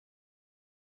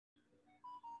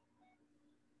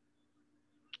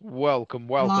Welcome,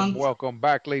 welcome, welcome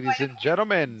back, ladies and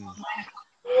gentlemen.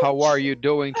 How are you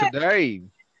doing today?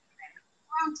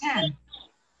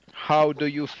 How do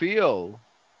you feel?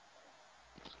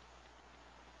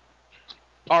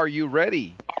 Are you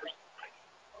ready?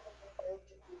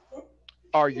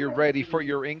 Are you ready for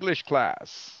your English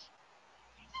class?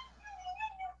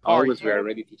 Always we are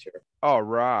ready, teacher. All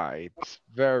right,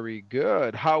 very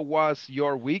good. How was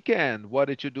your weekend? What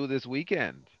did you do this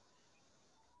weekend?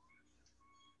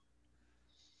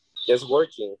 Just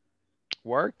working.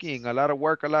 Working, a lot of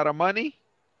work, a lot of money?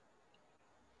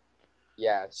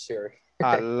 Yeah, sure.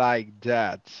 I like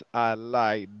that. I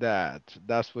like that.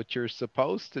 That's what you're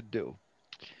supposed to do.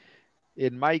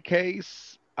 In my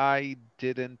case, I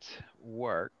didn't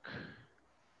work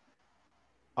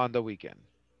on the weekend.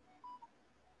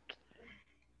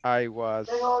 I was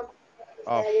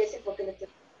off.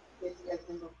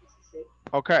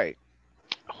 Okay.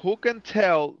 Who can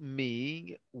tell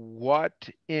me what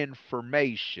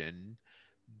information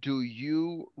do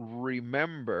you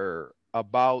remember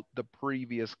about the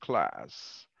previous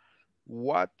class?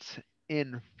 What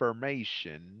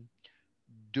information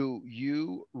do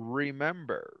you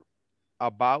remember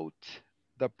about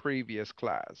the previous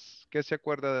class? ¿Qué se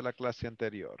acuerda de la clase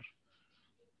anterior?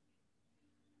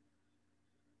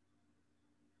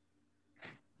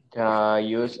 The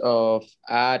use of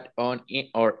add, on, in,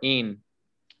 or in.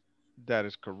 That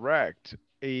is correct.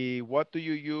 What do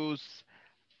you use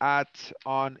at,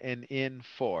 on, and in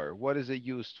for? What is it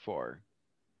used for?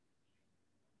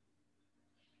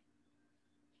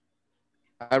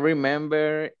 I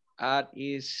remember add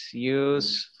is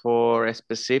used for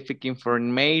specific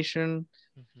information.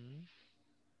 Mhm.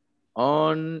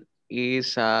 On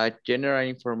is general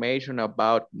information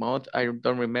about month. I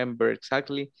don't remember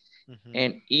exactly. Mhm.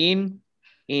 And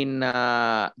in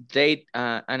date,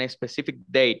 and a specific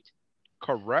date.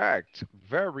 Correct.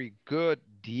 Very good,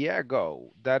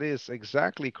 Diego. That is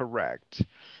exactly correct.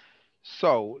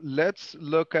 So let's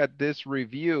look at this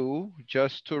review,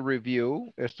 just to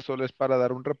review. Esto solo es para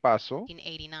dar un repaso.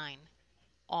 1989.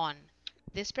 On.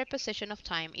 This preposition of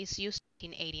time is used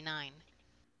in 1989.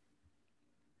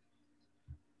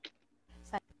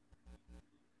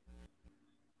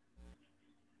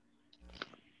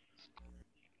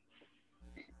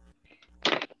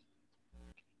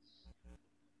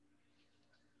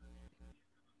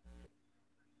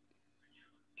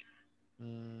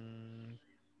 Mm,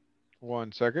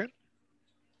 1 second.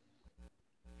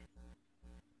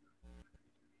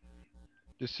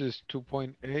 This is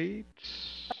 2.8.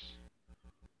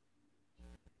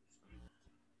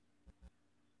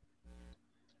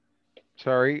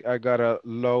 Sorry, I gotta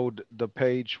load the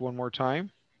page one more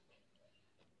time.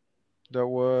 That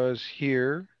was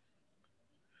here.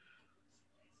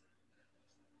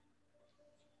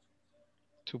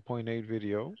 2.8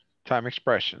 video. Time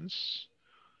expressions.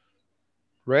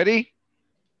 Ready?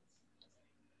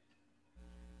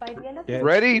 By the end of Yeah. this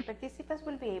Ready? lesson, participants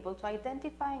will be able to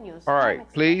identify and use All time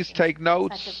right, please expressions, take such as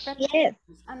notes.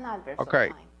 prepositions and adverbs of Okay.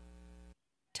 time.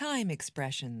 Time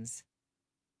expressions.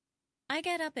 I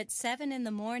get up at 7 in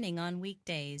the morning on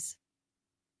weekdays.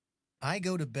 I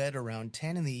go to bed around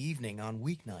 10 in the evening on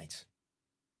weeknights.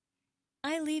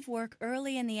 I leave work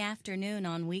early in the afternoon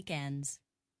on weekends.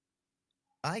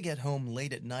 I get home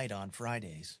late at night on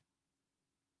Fridays.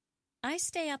 I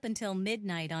stay up until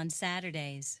midnight on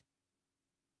Saturdays.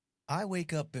 I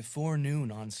wake up before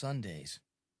noon on Sundays.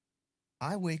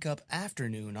 I wake up after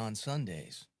noon on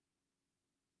Sundays.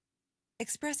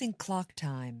 Expressing clock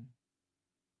time.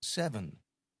 7.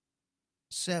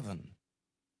 7.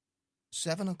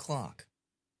 7 o'clock.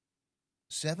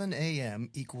 7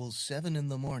 a.m. equals 7 in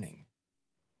the morning.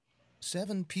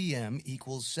 7 p.m.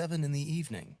 equals 7 in the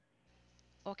evening.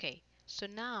 Okay, so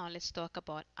now let's talk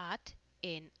about at,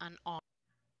 in, and on.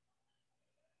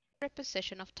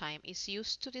 Preposition of time is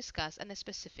used to discuss a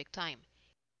specific time.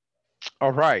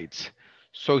 All right.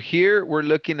 So here we're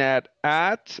looking at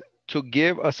to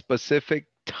give a specific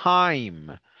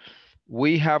time.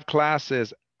 We have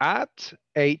classes at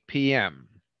 8 p.m.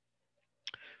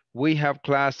 We have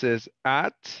classes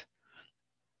at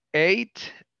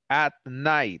 8 at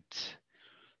night.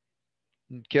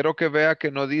 Quiero que vea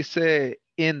que no dice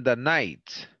in the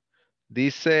night.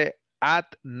 Dice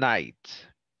at night.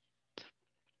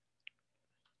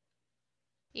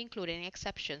 Including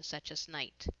exceptions such as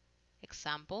night.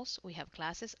 Examples, we have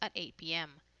classes at 8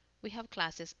 p.m. We have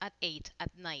classes at 8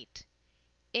 at night.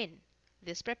 In.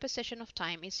 This preposition of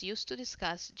time is used to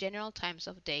discuss general times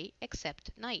of day except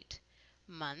night.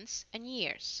 Months and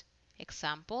years.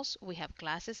 Examples, we have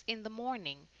classes in the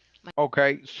morning.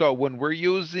 Okay, so when we're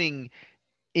using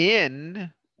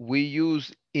in, we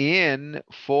use in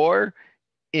for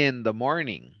in the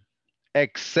morning,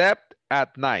 except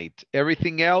at night.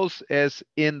 Everything else is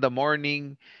in the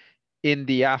morning, in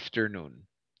the afternoon.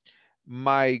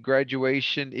 My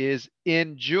graduation is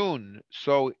in June.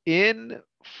 So in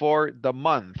for the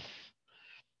month.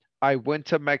 I went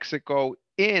to Mexico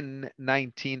in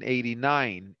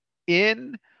 1989.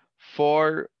 In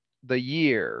for the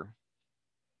year.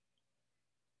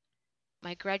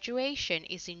 My graduation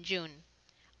is in June.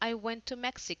 I went to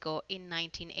Mexico in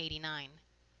 1989.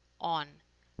 On.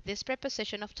 This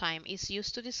preposition of time is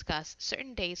used to discuss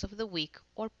certain days of the week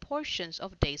or portions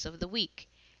of days of the week,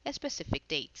 specific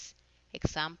dates.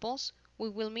 Examples, we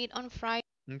will meet on Friday.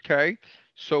 Okay,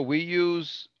 so we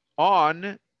use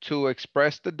on to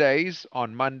express the days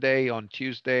on Monday, on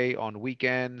Tuesday, on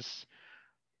weekends,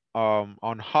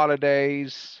 on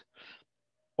holidays,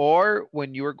 or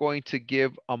when you're going to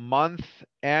give a month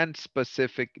and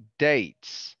specific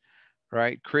dates,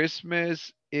 right?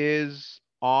 Christmas is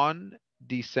on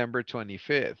December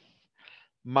 25th.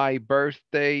 My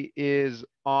birthday is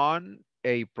on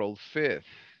April 5th.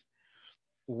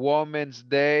 Woman's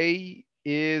Day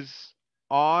is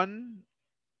on,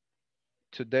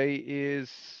 today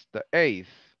is the 8th,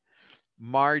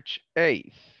 March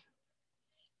 8th.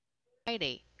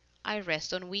 Friday. I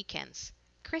rest on weekends.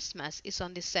 Christmas is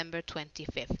on December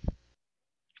 25th.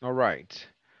 All right.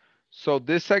 So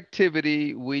this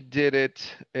activity, we did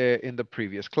it in the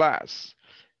previous class.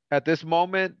 At this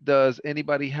moment, does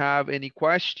anybody have any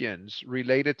questions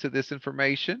related to this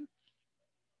information?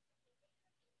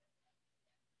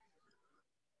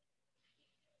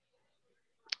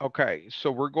 Okay,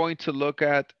 so we're going to look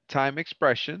at time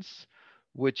expressions,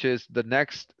 which is the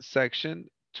next section,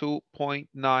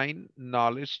 2.9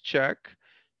 knowledge check,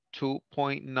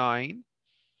 2.9,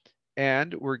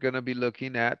 and we're going to be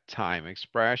looking at time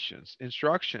expressions.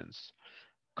 Instructions.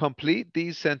 Complete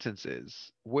these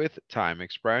sentences with time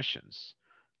expressions.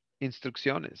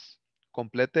 Instrucciones.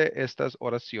 Complete estas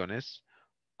oraciones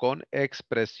con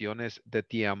expresiones de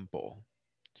tiempo.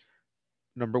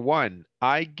 Number 1,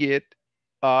 I get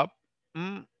up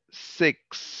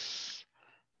 6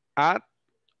 at,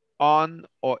 on,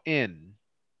 or in.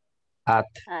 At.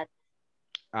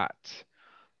 At.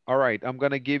 All right, I'm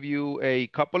going to give you a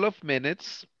couple of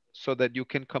minutes so that you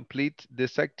can complete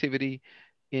this activity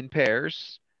in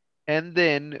pairs, and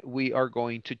then we are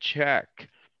going to check.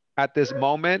 At this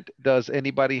moment, does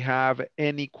anybody have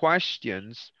any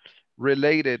questions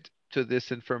related to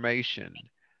this information?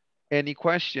 Any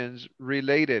questions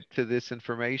related to this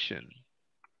information?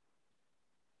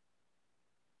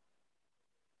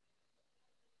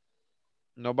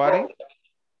 Nobody?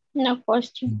 No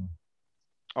question.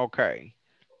 Okay.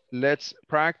 Let's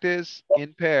practice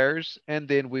in pairs and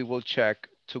then we will check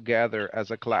together as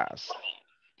a class.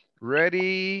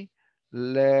 Ready?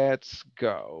 Let's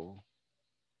go.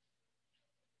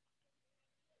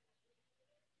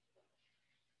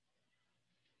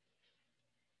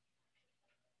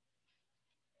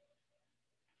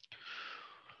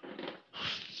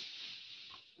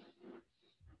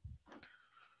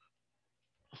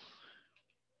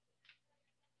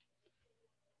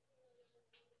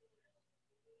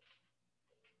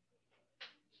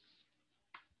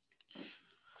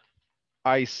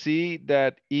 I see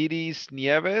that Iris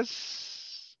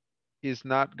Nieves is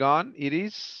not gone.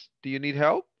 Iris, do you need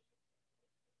help?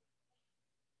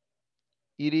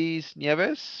 Iris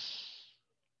Nieves,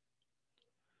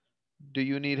 do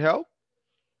you need help?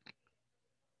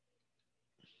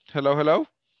 Hello, hello.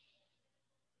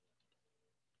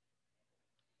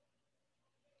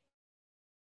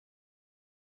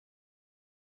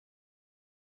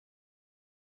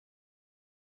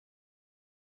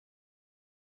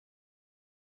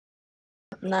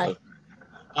 Night.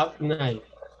 At night.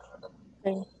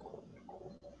 Okay.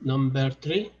 Number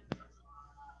 3,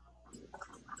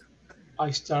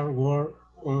 I start work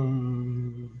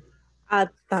on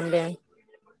At también.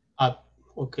 at.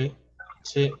 Okay.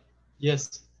 Sí.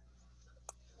 Yes.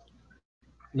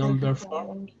 Number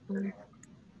 4,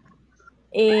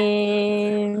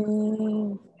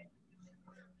 In.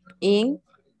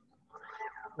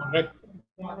 correct.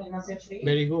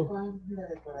 Very good.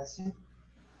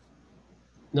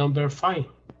 Number 5,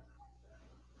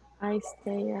 I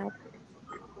stay up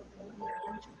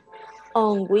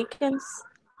on weekends.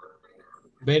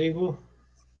 very good.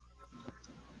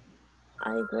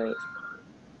 I wait.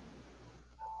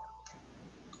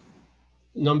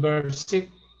 Number 6,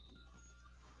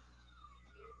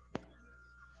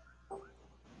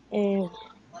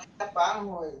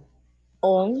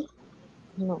 On.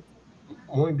 No.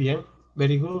 muy bien.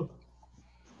 Very good.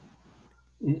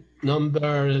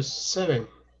 Number 7,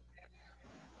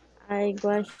 I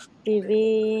watch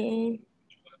TV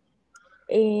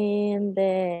in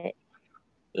the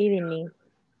evening.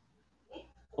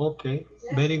 Okay,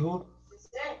 very good.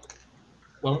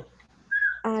 Well,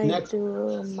 I next,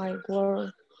 do my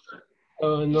work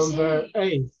number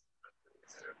 8.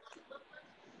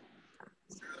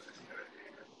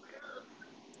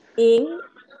 in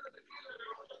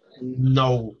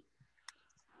No,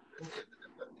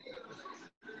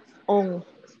 on.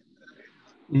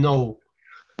 no,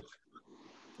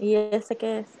 Y ese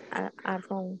que es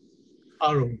around.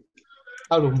 Aaron,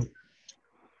 Aaron,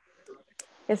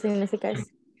 ¿Qué significa eso?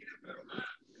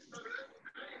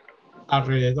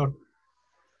 alrededor,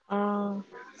 Ah,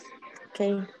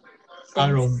 ok.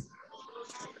 Aaron, Thanks.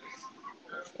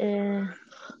 Eh,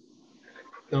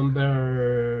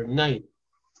 number 9.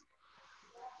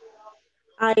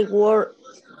 I work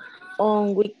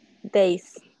on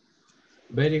weekdays.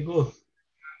 Very good.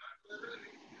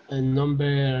 And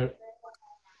number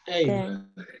 8,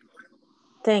 10.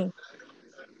 10.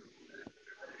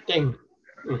 10.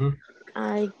 Mhm.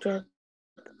 I get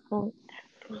home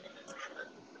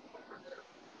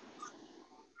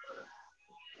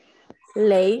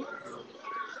late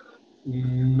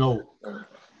No,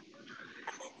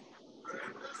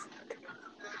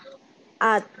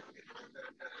 at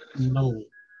no,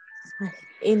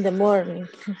 in the morning.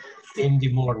 in the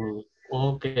morning.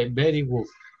 Okay, very good.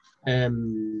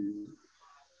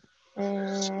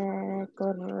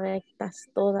 Correctas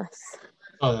todas.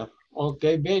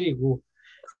 Okay, very good.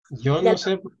 Yo no Ya.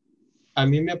 sé, a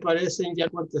mí me aparecen ya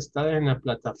contestadas en la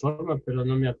plataforma, pero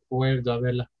no me acuerdo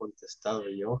haberlas contestado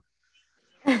yo.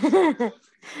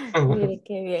 Mire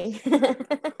qué bien.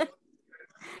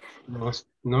 No,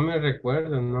 no me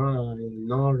recuerdo,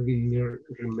 no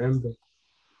remember.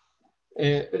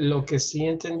 Lo que sí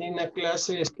entendí en la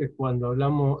clase es que cuando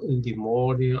hablamos in the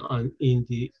morning and in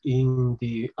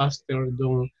the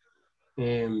afternoon,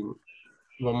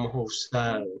 vamos a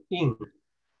usar in.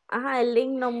 Ajá, el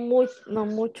link no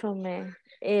mucho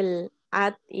el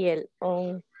at y el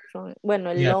on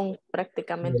bueno, Y, el long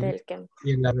prácticamente es el que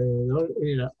y el alrededor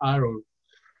era Aaron.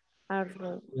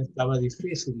 arro- Estaba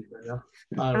difícil, ¿verdad?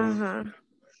 Aaron, ajá,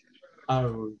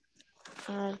 Aaron,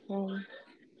 arro-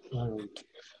 Aaron.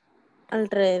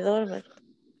 alrededor, ¿verdad?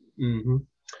 Ujú.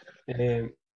 Eh,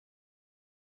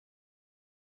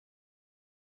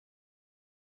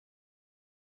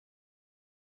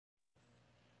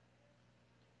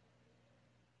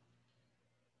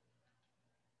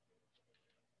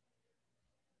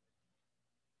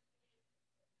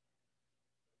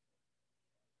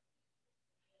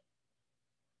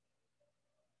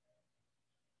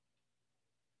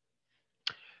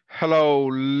 Hello,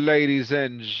 ladies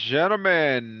and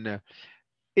gentlemen.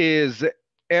 Is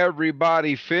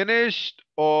everybody finished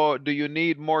or do you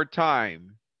need more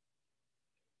time?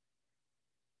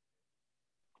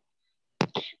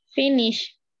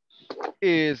 Finish.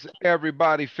 Is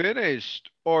everybody finished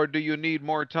or do you need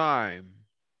more time?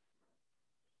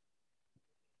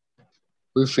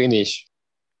 We finish.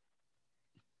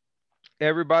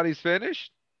 Everybody's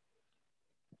finished?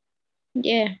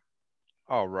 Yeah.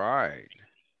 All right.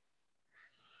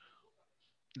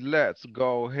 Let's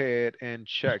go ahead and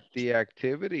check the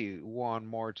activity one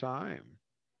more time.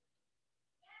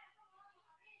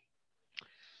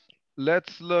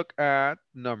 Let's look at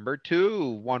number 2,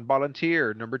 one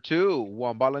volunteer. Number 2,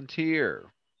 one volunteer.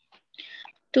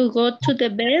 To go to the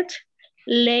bed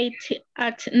late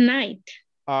at night.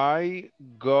 I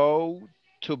go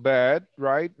to bed,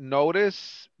 right?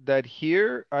 Notice that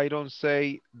here I don't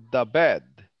say the bed.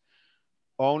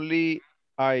 Only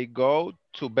I go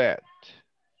to bed.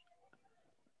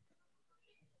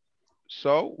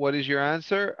 So what is your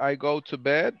answer? I go to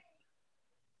bed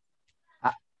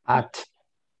At.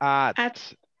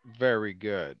 at. Very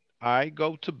good. I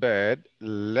go to bed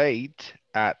late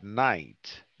at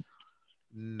night.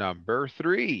 Number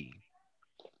 3.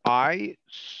 I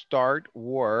start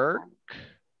work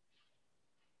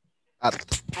at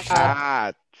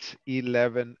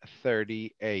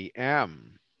 11:30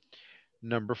 a.m.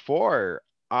 Number 4.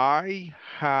 I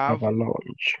have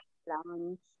Lunch.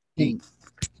 In.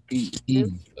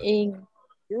 In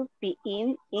 2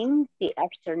 p.m. in the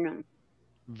afternoon.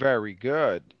 very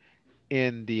good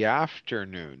in the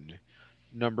afternoon.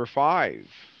 Number 5.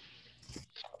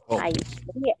 I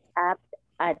stay up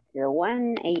at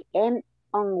 1 a.m.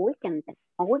 on weekend.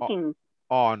 On weekend.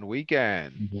 On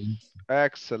weekends.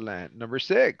 Excellent. Number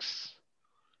 6.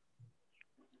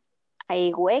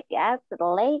 I wake up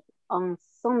late on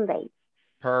Sunday.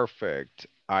 Perfect.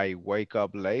 I wake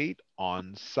up late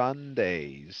on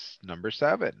Sundays. Number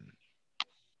 7.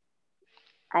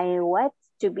 I watch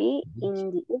to be in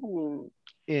the evening.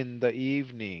 in the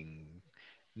evening.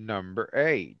 Number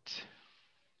 8.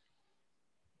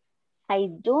 I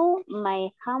do my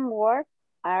homework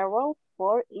around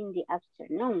 4 in the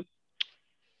afternoon.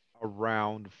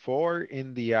 Around 4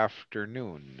 in the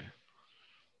afternoon.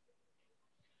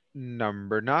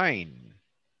 Number 9.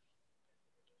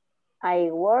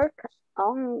 I work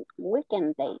on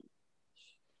weekend days.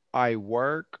 I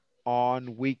work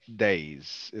on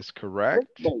weekdays is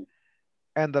correct. Weekdays.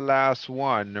 And the last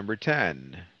one, number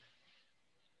 10.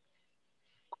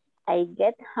 I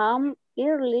get home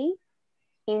early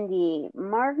in the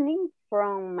morning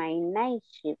from my night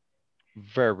shift.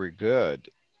 Very good.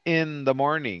 In the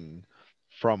morning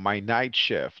from my night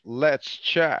shift. Let's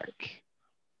check.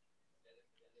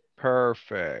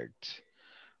 Perfect.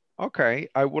 Okay,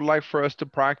 I would like for us to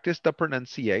practice the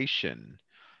pronunciation.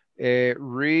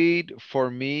 Read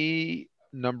for me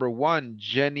number 1,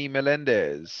 Jenny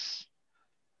Melendez.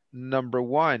 Number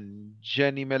 1,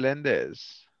 Jenny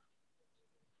Melendez.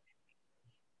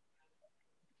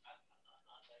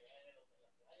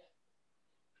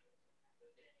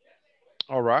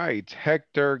 All right,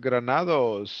 Hector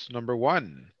Granados, number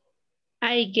 1.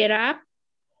 I get up.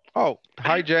 Oh,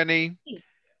 hi, Jenny.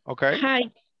 Okay. Hi.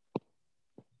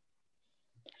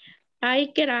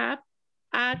 I get up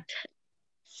at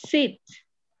 6.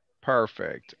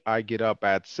 Perfect. I get up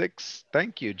at 6.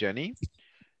 Thank you, Jenny.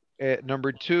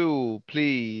 Number 2,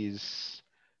 please,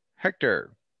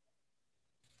 Hector.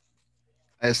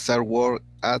 I start work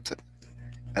at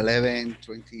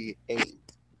 11:28.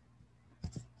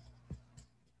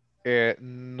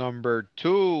 Number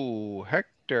 2,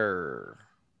 Hector.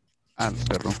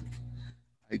 Perdón.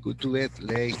 I go to bed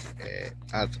late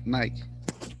at night.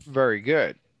 Very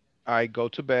good. I go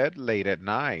to bed late at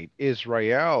night.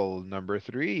 Israel, number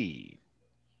 3.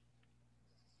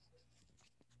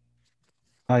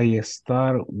 I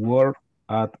start work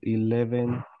at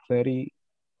 11:30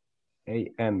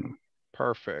 a.m.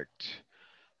 Perfect.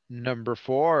 Number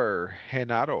 4,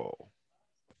 Genaro.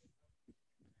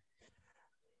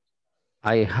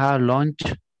 I have lunch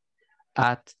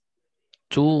at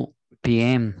 2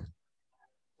 p.m.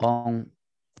 on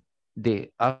the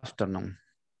afternoon.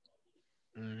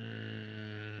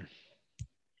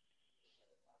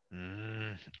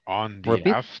 On the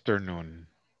Repeat. afternoon.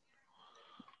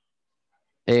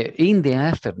 In the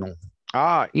afternoon.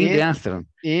 In the afternoon.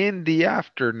 In the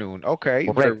afternoon. Okay.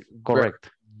 Correct. Correct.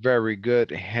 Very good,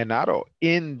 Genaro.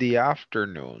 In the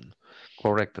afternoon.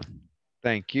 Correct.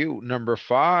 Thank you. Number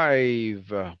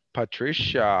 5,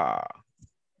 Patricia.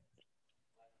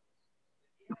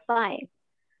 5.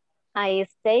 I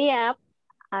stay up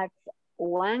at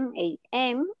 1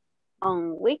 a.m.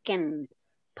 on weekends.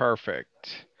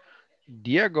 Perfect.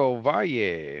 Diego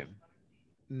Valle.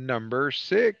 Number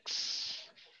 6.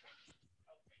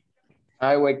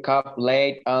 I wake up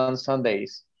late on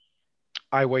Sundays.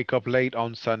 I wake up late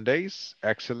on Sundays.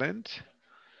 Excellent.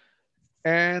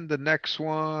 And the next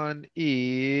one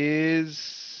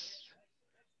is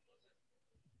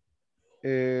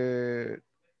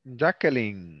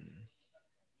Jacqueline.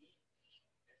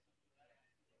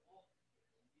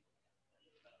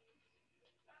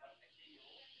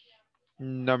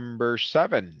 Number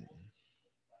 7.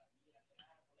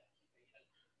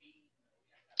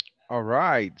 All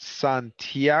right,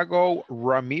 Santiago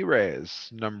Ramirez,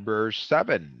 number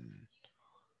 7.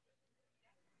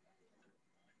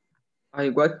 I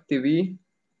watch TV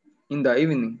in the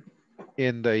evening.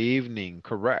 In the evening,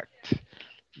 correct.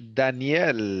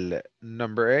 Daniel,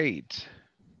 number 8.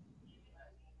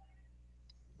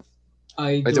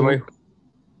 I do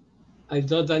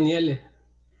Daniel.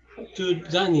 To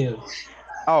Daniel.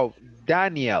 Oh,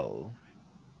 Daniel.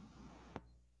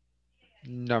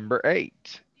 Number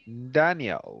 8.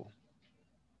 Daniel.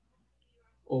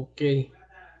 Okay.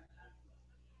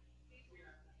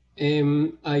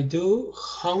 I do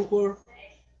homework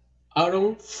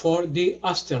around for the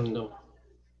afternoon.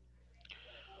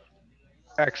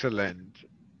 Excellent.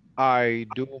 I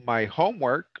do my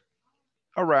homework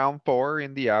around 4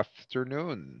 in the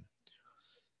afternoon.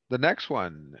 The next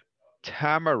one,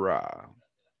 Tamara,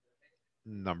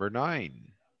 number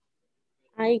 9.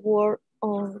 I work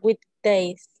on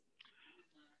weekdays.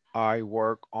 I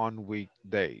work on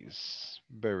weekdays.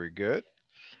 Very good.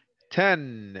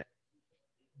 10,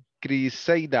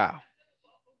 Criseida.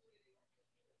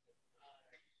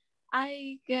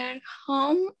 I get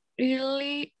home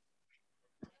early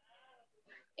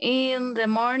in the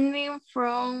morning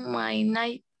from my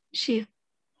night shift.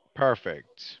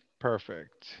 Perfect.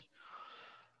 Perfect.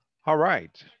 All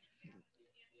right.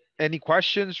 Any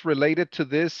questions related to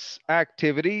this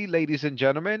activity, ladies and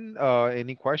gentlemen?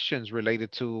 Any questions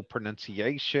related to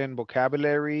pronunciation,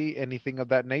 vocabulary, anything of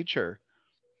that nature?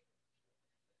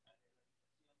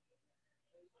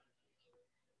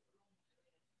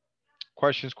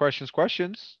 Questions, questions,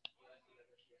 questions.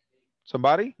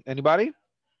 Somebody? Anybody?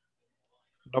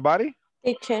 Nobody?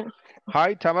 Teacher,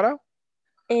 Hi, Tamara.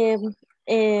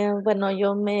 bueno,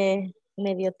 yo me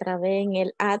medio trabé en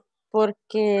el ad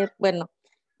porque, bueno,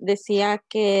 decía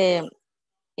que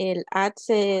el ad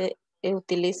se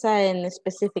utiliza en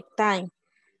specific time,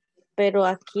 pero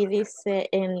aquí dice,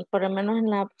 por lo menos en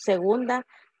la segunda,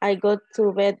 I go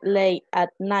to bed late at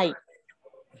night.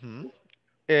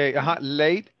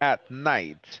 Late at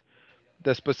night.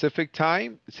 The specific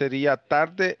time sería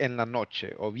tarde en la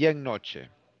noche o bien noche.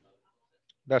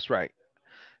 That's right.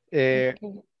 Y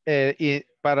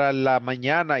para la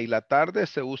mañana y la tarde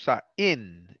se usa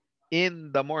in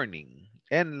the morning,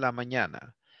 en la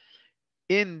mañana,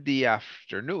 in the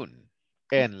afternoon,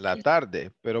 en la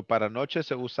tarde, pero para noche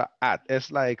se usa at,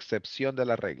 es la excepción de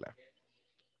la regla.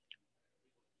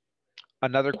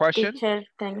 Another question? Teacher,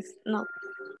 thanks. No.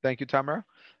 Thank you, Tamara.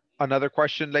 Another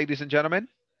question, ladies and gentlemen?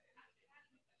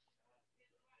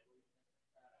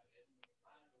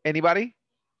 Anybody?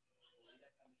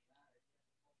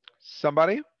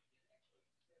 Somebody?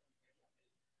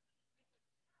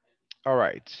 All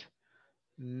right.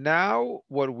 Now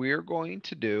what we're going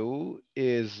to do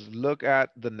is look at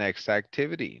the next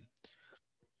activity.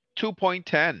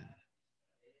 2.10.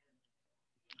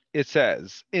 It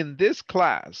says, in this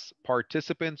class,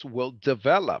 participants will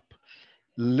develop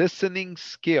listening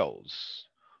skills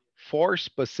for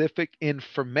specific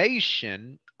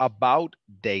information about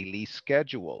daily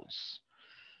schedules.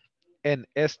 En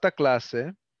esta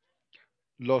clase,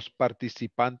 los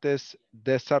participantes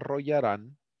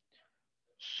desarrollarán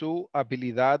su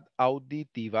habilidad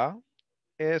auditiva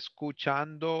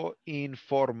escuchando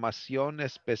información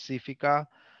específica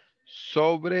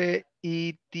sobre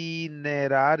itinerario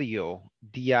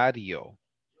diario.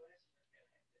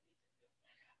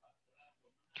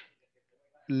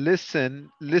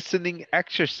 Listening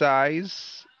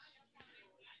exercise,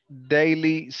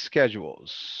 daily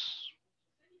schedules.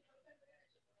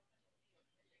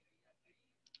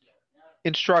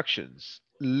 Instructions.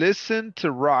 Listen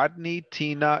to Rodney,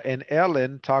 Tina, and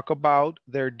Ellen talk about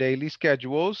their daily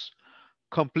schedules.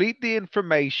 Complete the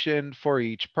information for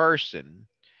each person.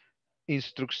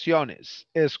 Instrucciones.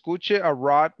 Escuche a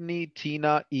Rodney,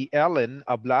 Tina y Ellen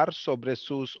hablar sobre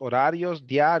sus horarios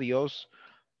diarios.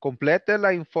 Complete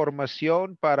la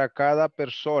información para cada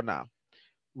persona.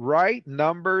 Write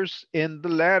numbers in the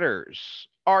letters.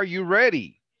 Are you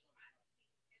ready?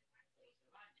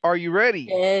 Are you ready?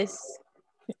 Yes.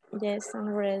 Yes, I'm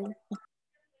ready.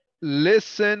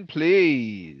 Listen,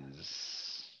 please.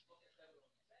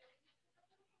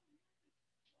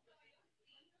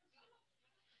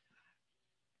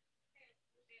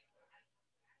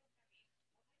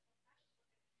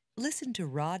 Listen to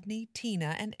Rodney,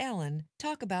 Tina, and Ellen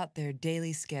talk about their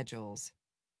daily schedules.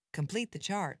 Complete the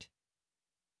chart.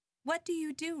 What do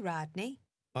you do, Rodney?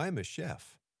 I'm a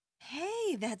chef.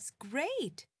 Hey, that's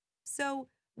great. So,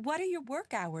 what are your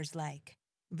work hours like?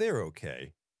 They're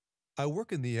okay. I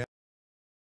work in the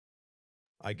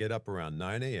I get up around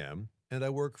 9 a.m. and I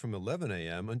work from 11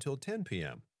 a.m. until 10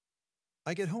 p.m.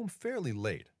 I get home fairly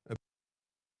late.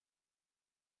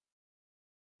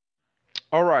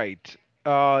 All right.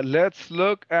 Let's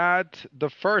look at the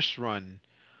first one.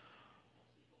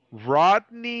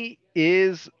 Rodney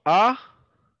is a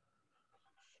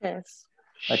Chef.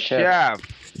 chef,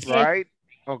 right?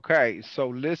 Okay, so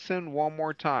listen one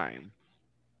more time.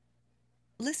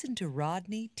 Listen to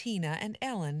Rodney, Tina, and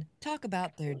Ellen talk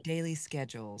about their daily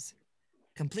schedules.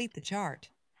 Complete the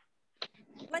chart.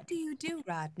 What do you do,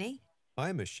 Rodney?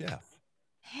 I'm a chef.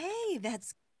 Hey,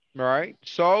 that's All right,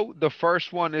 so the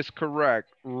first one is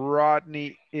correct.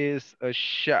 Rodney is a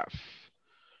chef.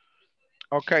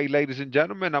 Okay, ladies and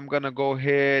gentlemen, I'm going to go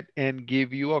ahead and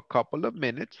give you a couple of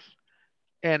minutes.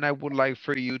 And I would like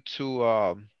for you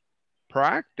to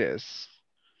practice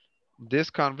this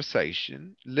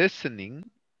conversation, listening,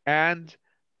 and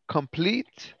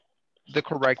complete the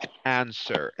correct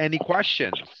answer. Any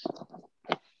questions?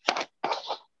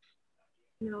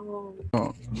 No.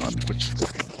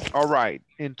 All right.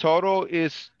 In total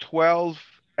is 12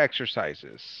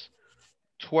 exercises.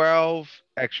 12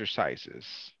 exercises.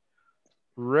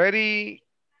 Ready?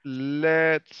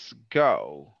 Let's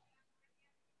go.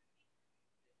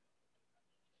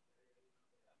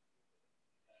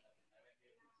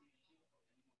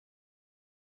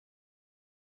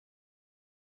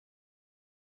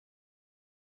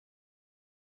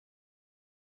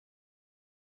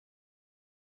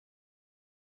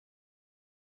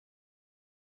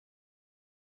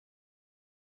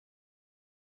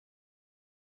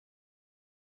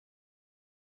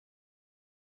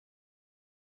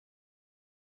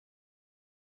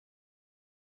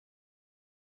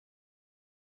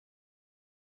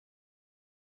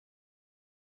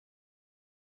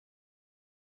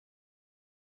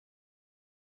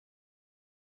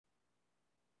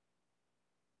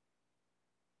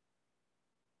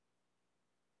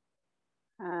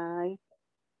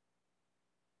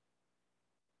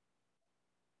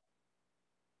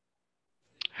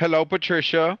 Hello,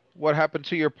 Patricia. What happened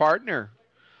to your partner?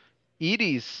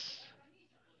 Iris.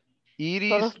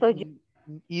 Solo Iris, estoy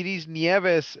yo. Iris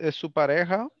Nieves es su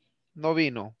pareja. No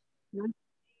vino. ¿No,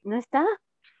 no está?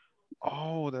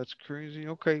 Oh, that's crazy.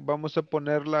 Ok, vamos a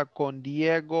ponerla con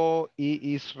Diego y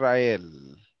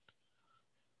Israel.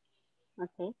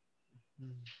 Ok.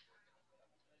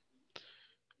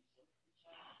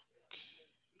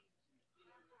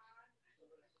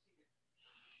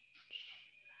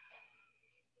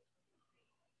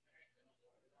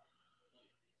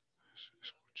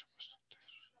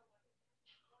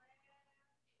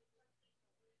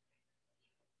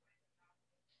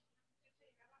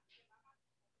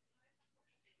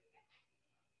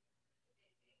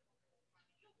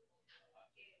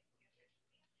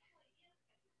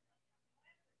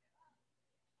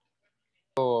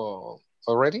 Oh,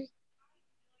 already?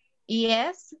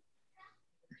 Yes.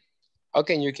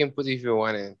 Okay, you can put if you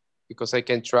want it, because I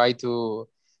can try to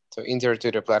enter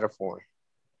to the platform.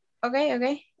 Okay,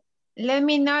 okay. Let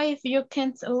me know if you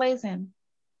can't listen.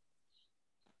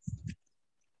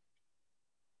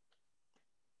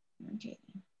 Okay.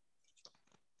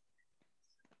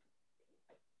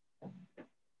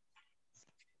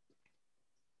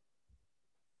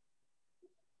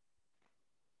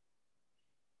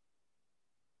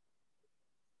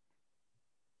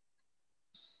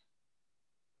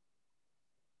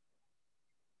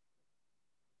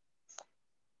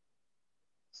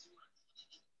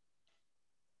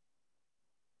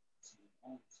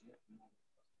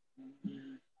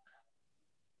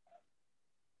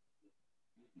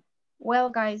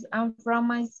 Well, guys, I'm from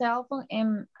my cell phone,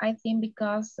 and I think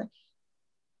because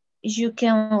you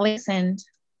can listen.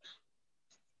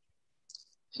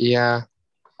 Yeah,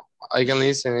 I can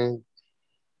listen.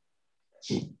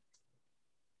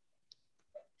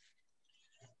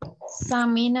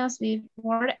 Some minutes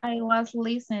before I was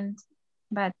listened,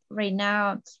 but right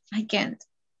now I can't.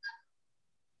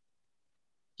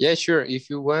 Yeah, sure.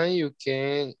 If you want, you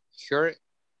can hear it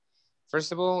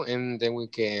first of all, and then we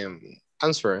can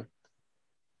answer.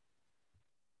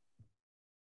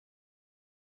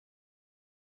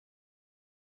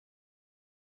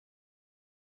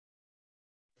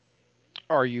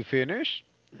 Are you finished?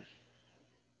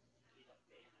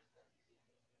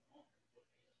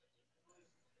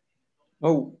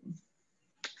 Oh,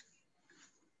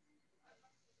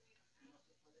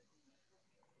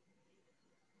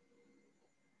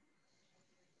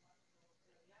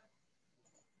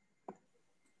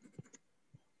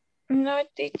 No,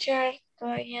 teacher,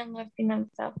 todavía no he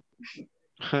finalizado.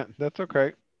 That's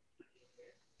okay.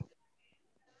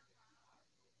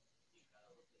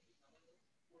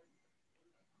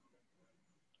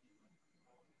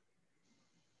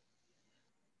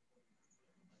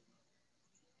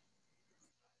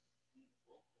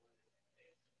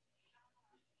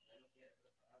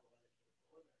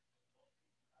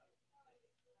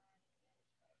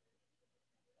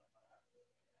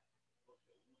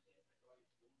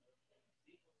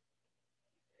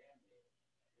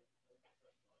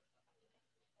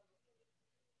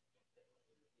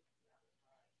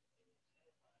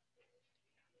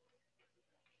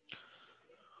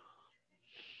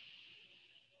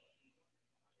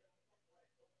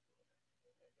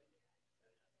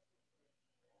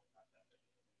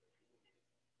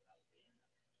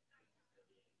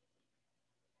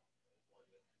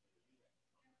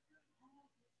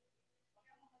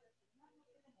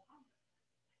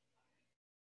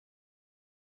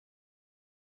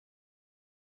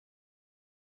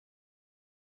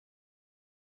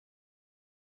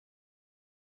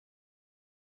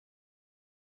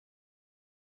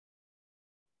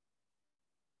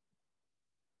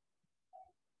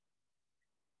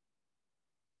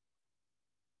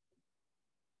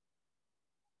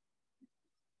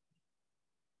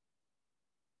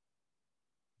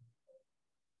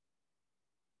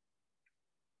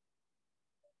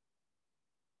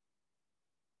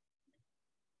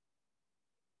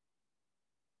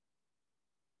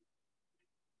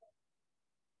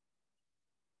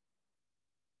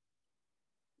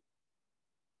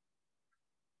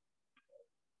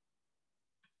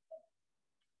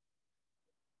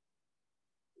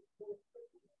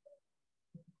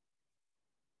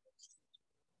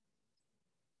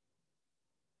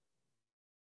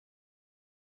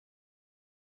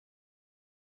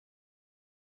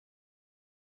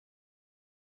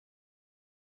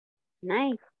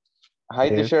 Nice. Hi,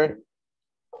 Yes. teacher.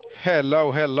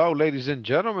 Hello, hello, ladies and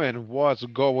gentlemen. What's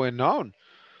going on?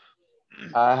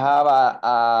 I have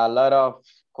a lot of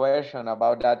question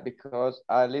about that because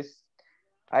I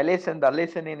listen the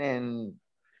listening and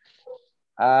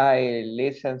I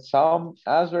listen some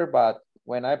answer, but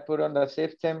when I put on the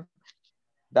system,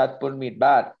 that put me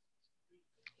bad.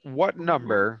 What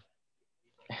number?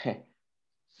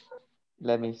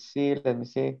 Let me see.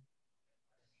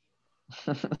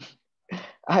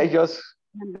 I just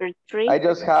Number 3. I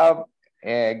just have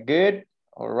a good,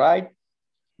 all right,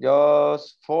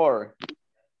 just 4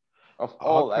 of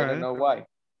all. I don't Okay. know why.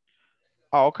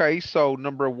 Okay, so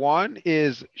number 1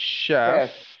 is chef.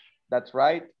 Chef, that's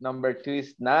right. Number 2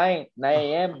 is 9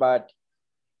 a.m., but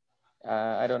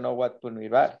I don't know what put me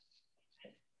bad.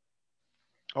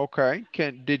 Okay,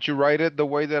 did you write it the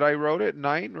way that I wrote it?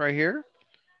 9 right here?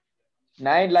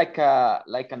 9 like a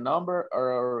number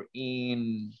or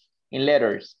in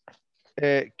letters.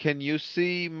 Can you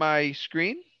see my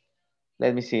screen?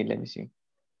 Let me see.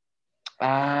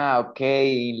 Ah,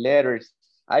 okay, in letters.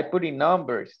 I put in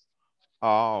numbers.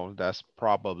 Oh, that's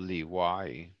probably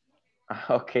why.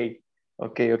 Okay.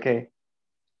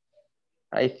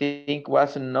 I think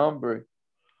was a number.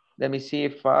 Let me see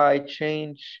if I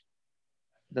change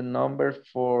the number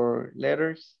for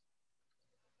letters.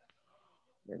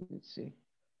 Let me see.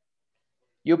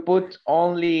 You put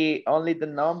only the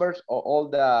numbers or all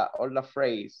the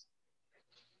phrase?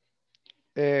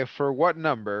 For what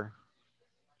number?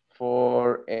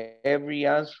 For every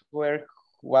answer,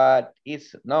 what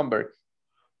is number?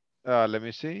 Let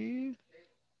me see.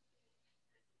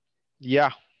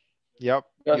 Yeah. Yep.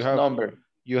 Just number.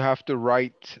 You have to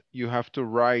write The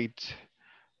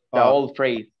whole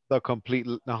phrase. the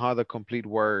complete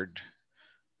word.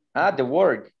 Ah, the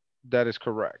word. That is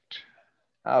correct.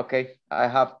 Okay, I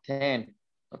have 10.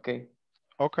 Okay.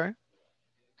 Okay.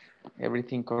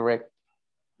 Everything correct.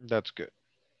 That's good.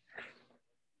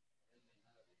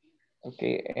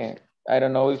 Okay, I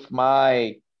don't know if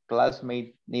my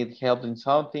classmate need help in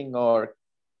something or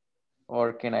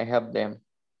can I help them?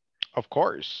 Of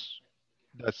course.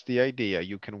 That's the idea.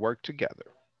 You can work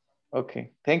together.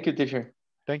 Okay, thank you, teacher.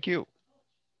 Thank you.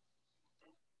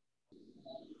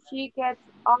 She gets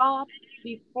up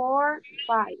before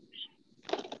 5.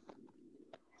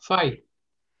 5.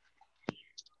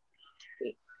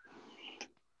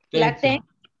 La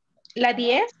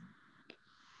 10.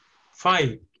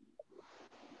 5.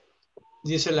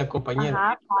 Dice la compañera.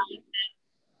 Ajá.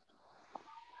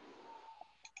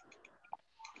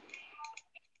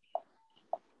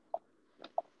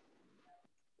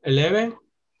 11.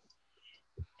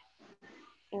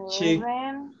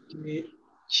 11.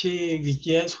 She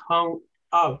gets home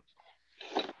out.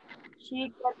 She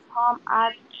gets home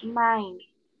at 9.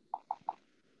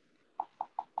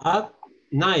 At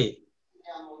 9.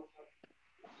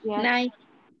 Yes. 9.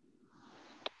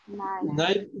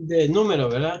 9 de número,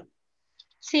 ¿verdad?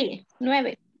 Sí,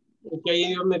 9. Porque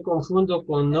ahí yo me confundo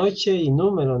con noche y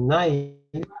número, 9.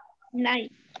 9.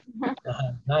 Ajá,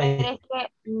 Pero 9. es que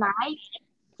night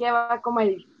lleva como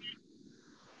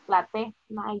la T,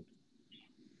 night.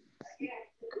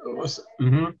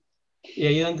 Y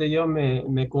ahí es donde yo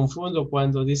me confundo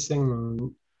cuando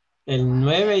dicen el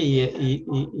 9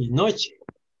 y noche.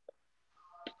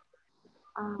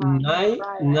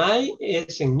 Night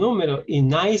es en número y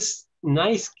nice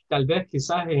tal vez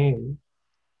quizás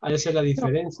ha de ser la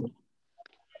diferencia.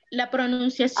 La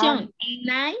pronunciación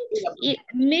night y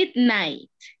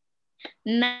midnight.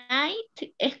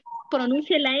 Night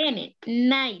pronuncia la N.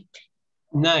 Night.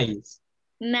 Night.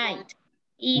 Night.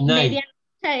 Y Night.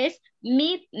 medianoche es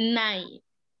midnight.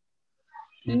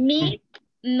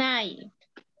 Midnight.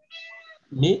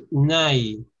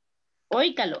 Midnight.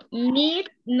 Óigalo.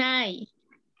 Midnight.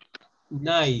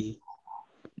 Night.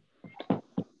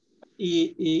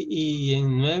 Y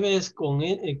en 9 es con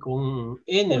N,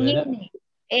 ¿verdad?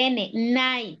 N.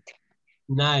 Night.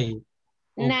 Night.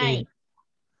 Night.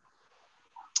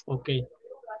 Ok.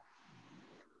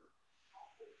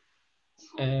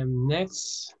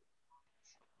 Next.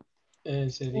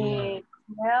 Sería...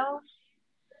 Well,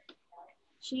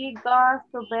 she goes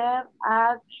to bed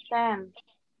at 10.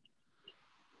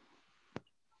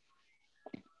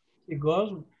 She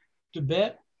goes to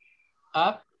bed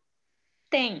at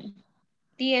 10.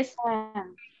 10.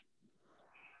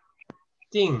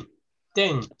 10.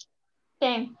 10.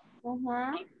 10.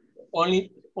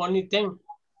 Only 10.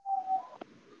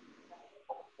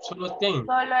 Solo 10.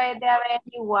 Solo es de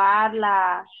averiguar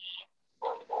la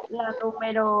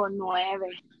número 9.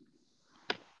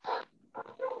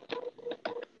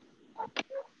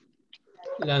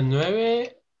 La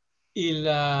 9 y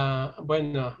la...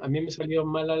 Bueno, a mí me salió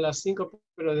mal a las 5,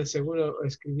 pero de seguro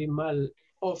escribí mal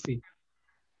office.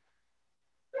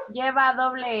 Lleva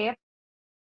doble F.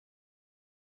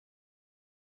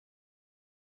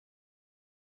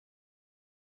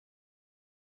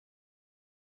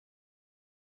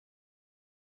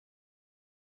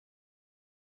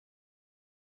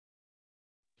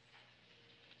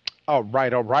 All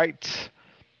right, all right.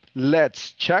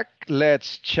 Let's check,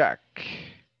 let's check.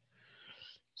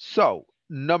 So,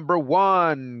 number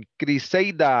one,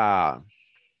 Criseida.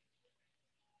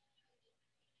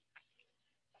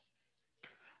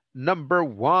 Number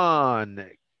one,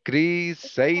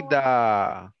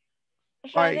 Criseida.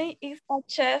 Hi. Rodney is a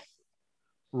chef.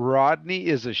 Rodney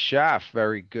is a chef.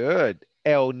 Very good.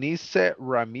 Eunice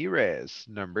Ramirez,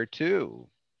 number two.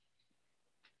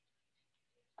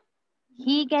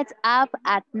 He gets up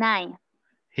at 9.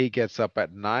 He gets up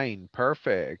at 9.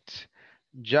 Perfect.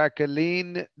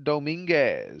 Jacqueline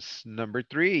Dominguez, number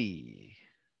three.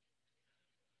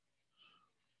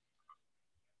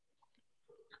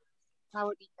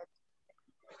 Ahorita.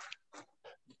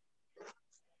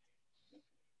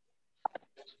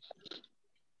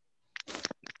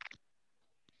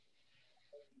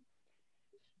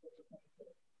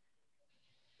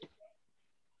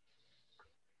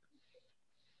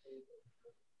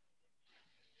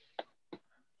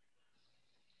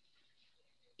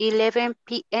 11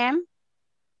 p.m.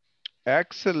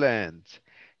 Excellent.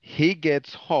 He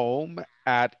gets home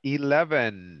at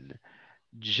 11.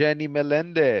 Jenny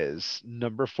Melendez,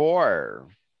 number four.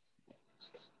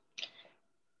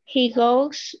 He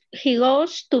goes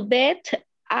to bed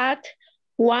at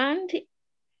 1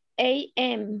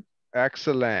 a.m.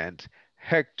 Excellent.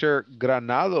 Hector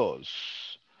Granados,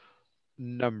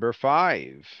 number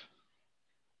five.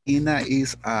 Ina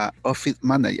is a office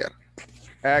manager.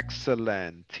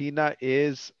 Excellent. Tina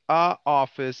is a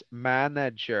office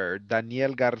manager.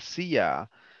 Daniel Garcia,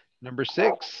 number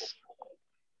six.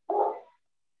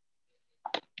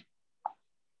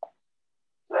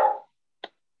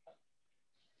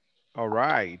 All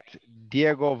right.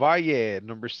 Diego Valle,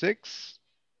 number six.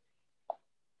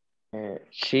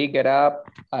 She get up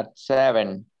at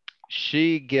 7.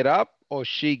 She get up or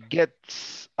she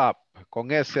gets up.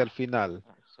 Con S al final.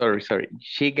 Sorry.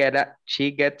 She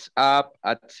gets up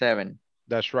at 7.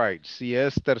 That's right. Si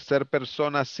es tercer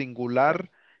persona singular,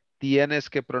 tienes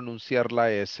que pronunciar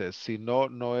la S. Si no,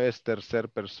 no es tercer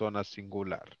persona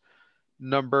singular.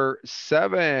 Number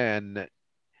seven.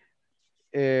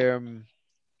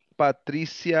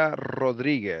 Patricia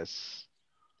Rodríguez.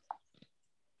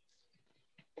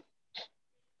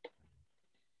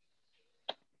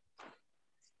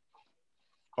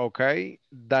 Okay.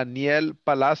 Daniel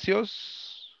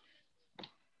Palacios.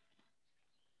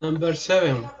 Number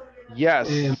 7. Yes.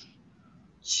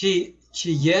 She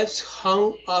gets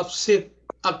home at 6.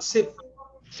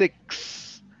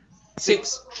 6.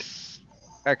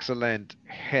 Excellent.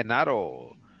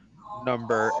 Genaro.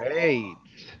 Number 8.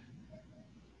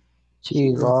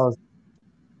 She goes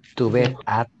to bed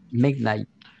at midnight.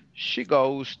 She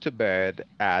goes to bed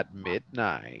at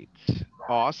midnight.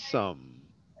 Awesome.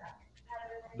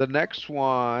 The next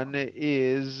one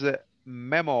is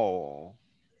Memo.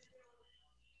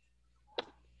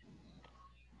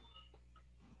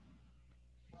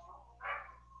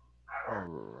 All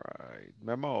right,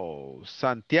 Memo.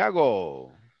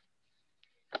 Santiago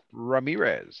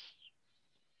Ramirez.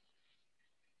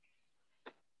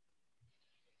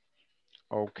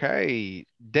 Okay,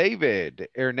 David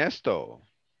Ernesto.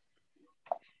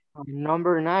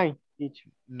 Number 9, teacher.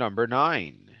 Number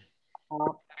 9.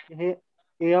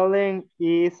 Ellen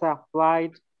is a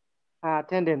flight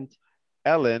attendant.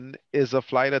 Ellen is a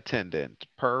flight attendant.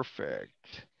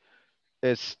 Perfect.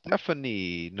 It's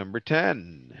Stephanie, number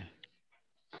 10.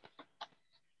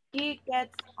 He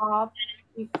gets up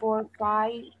before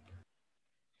 5.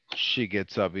 She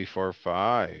gets up before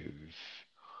 5.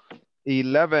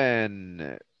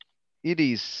 11.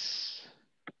 Iris.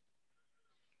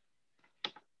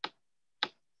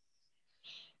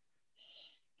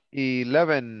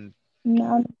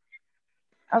 No.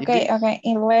 Okay, Iris? okay.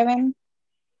 11.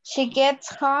 She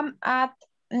gets home at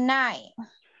 9.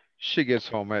 She gets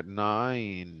home at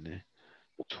 9.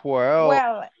 12.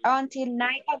 Well, until 9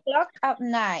 o'clock at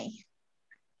night.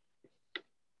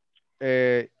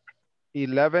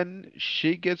 11.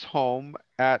 She gets home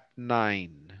at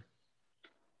 9.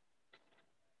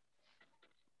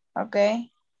 Okay.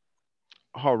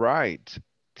 All right.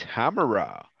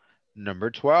 Tamara, number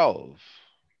 12.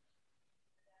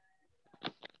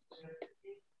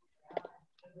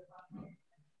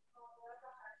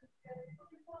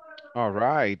 All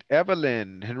right.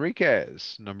 Evelyn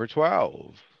Henriquez, number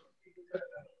 12.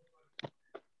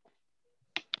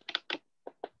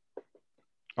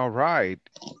 All right.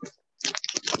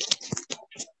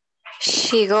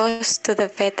 She goes to the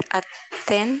bed at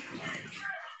 10.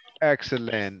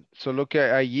 Excellent. Solo que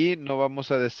allí no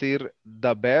vamos a decir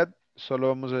the bed, solo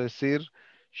vamos a decir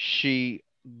she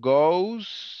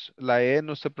goes, la E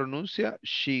no se pronuncia,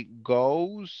 she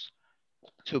goes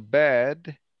to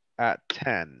bed at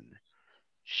 10.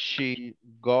 She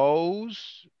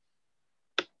goes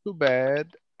to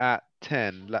bed at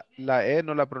 10. La E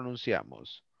no la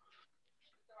pronunciamos.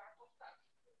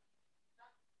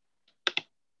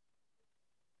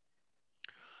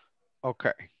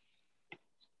 Okay.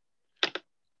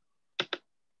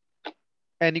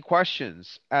 Any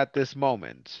questions at this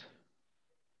moment?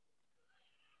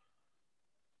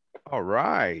 All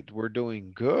right, we're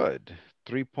doing good.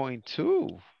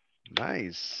 3.2.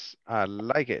 Nice. I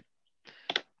like it.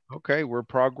 Okay, we're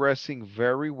progressing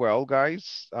very well,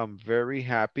 guys. I'm very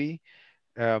happy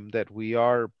that we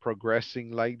are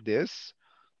progressing like this.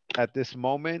 At this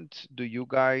moment, do you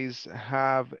guys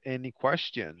have any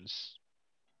questions?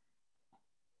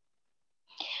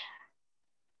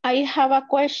 I have a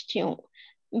question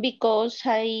because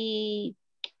I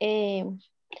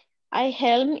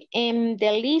help in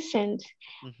the lessons.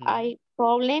 I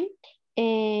problem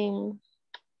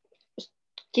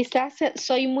quizás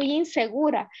soy muy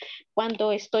insegura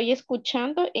cuando estoy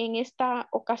escuchando en esta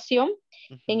ocasión,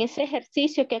 en ese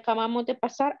ejercicio que acabamos de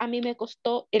pasar, a mí me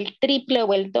costó el triple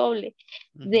o el doble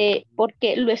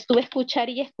porque lo estuve escuchar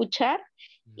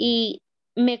y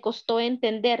me costó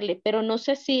entenderle, pero no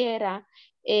sé si era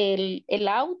el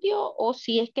audio o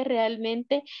si es que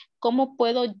realmente cómo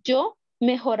puedo yo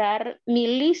mejorar mi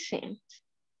listen.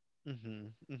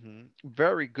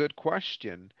 Very good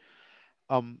question.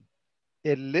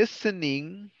 El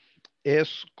listening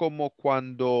es como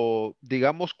cuando,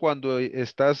 digamos, cuando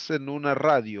estás en una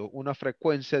radio, una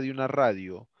frecuencia de una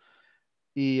radio,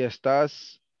 y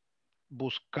estás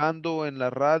buscando en la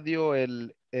radio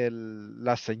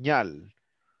la señal,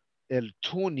 el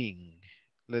tuning,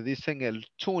 le dicen el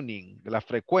tuning, la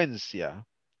frecuencia,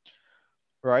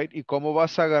 right? ¿Y cómo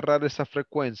vas a agarrar esa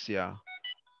frecuencia?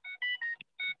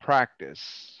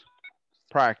 Practice,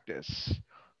 practice,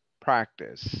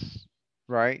 practice,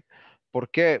 right? ¿Por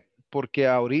qué? Porque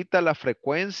ahorita la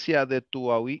frecuencia de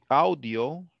tu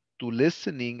audio, tu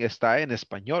listening está en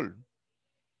español.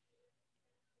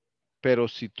 Pero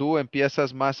si tú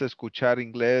empiezas más a escuchar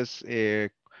inglés,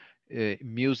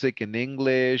 music in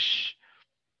English,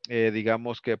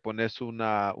 digamos que pones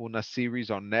una series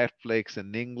on Netflix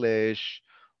en English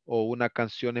o una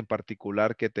canción en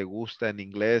particular que te gusta en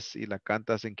inglés y la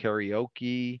cantas en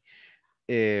karaoke,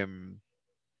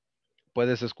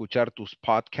 puedes escuchar tus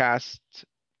podcasts,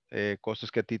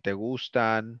 cosas que a ti te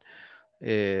gustan.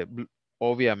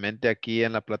 Obviamente aquí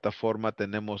en la plataforma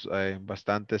tenemos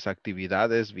bastantes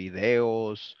actividades,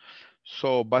 videos.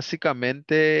 So,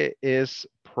 básicamente es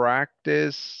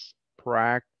practice,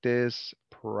 practice,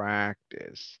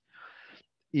 practice.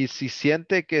 Y si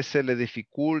siente que se le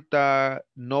dificulta,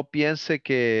 no piense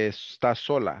que está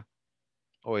sola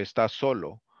o está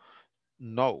solo.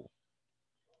 No.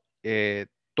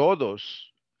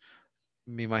 Todos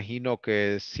me imagino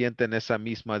que sienten esa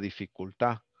misma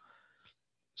dificultad.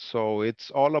 So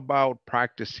it's all about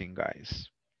practicing,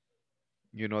 guys.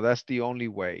 You know, that's the only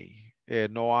way.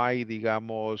 No hay,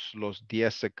 digamos, los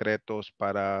 10 secretos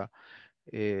para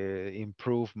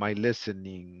improve my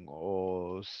listening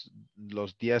o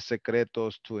los 10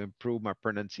 secretos to improve my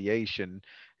pronunciation.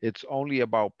 It's only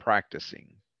about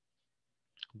practicing.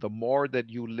 The more that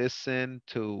you listen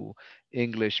to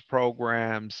English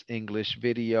programs, English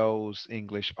videos,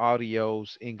 English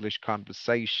audios, English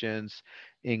conversations,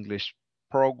 English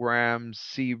programs,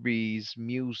 series,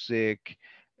 music,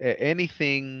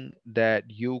 anything that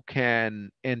you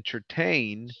can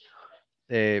entertain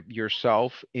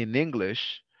yourself in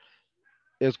English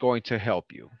is going to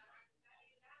help you.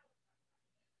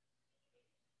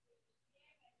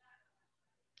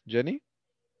 Jenny?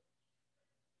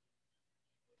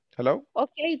 Hello?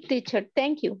 Okay, teacher,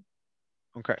 thank you.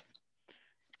 Okay.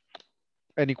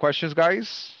 Any questions,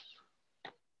 guys?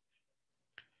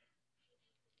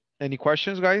 Any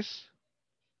questions, guys?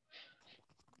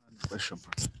 Question.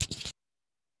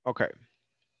 Okay.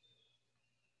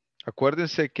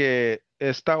 Acuérdense que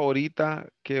esta horita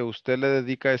que usted le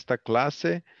dedica a esta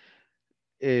clase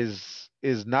is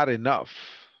not enough.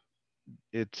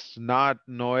 It's not,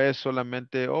 no es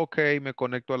solamente, okay, me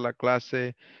conecto a la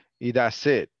clase y that's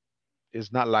it.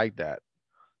 It's not like that.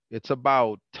 It's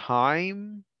about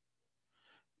time.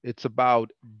 It's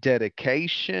about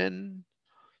dedication.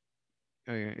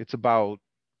 It's about,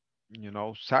 you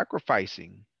know,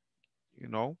 sacrificing, you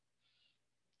know,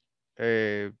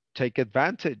 take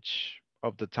advantage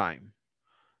of the time,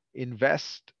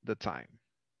 invest the time.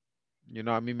 You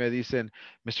know, a mí me dicen,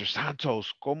 Mr.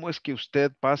 Santos, ¿cómo es que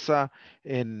usted pasa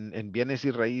en bienes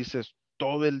y raíces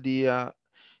todo el día,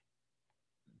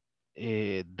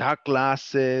 da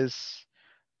clases,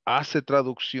 hace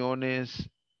traducciones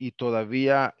y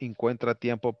todavía encuentra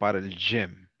tiempo para el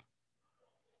gym?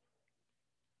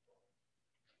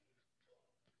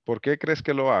 ¿Por qué crees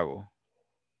que lo hago?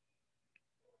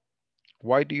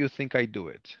 Why do you think I do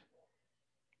it?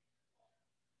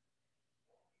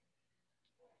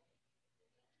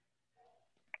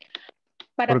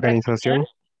 Para Organización.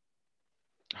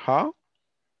 Huh?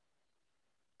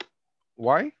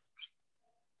 Why?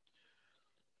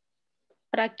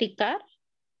 practicar.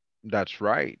 That's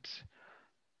right.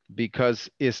 Because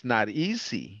it's not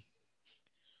easy.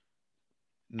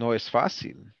 No es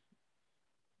fácil.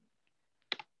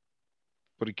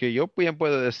 Porque yo bien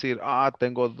puedo decir,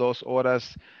 tengo 2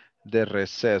 horas de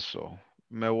receso.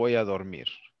 Me voy a dormir.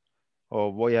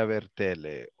 O voy a ver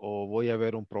tele. O voy a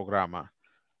ver un programa.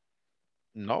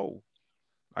 No.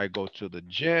 I go to the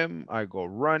gym. I go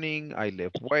running. I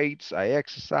lift weights. I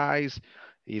exercise.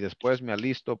 Y después me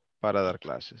alisto para dar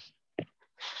clases.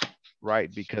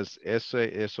 Right, because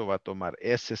eso va a tomar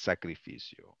ese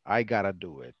sacrificio. I gotta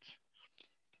do it.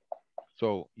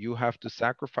 So you have to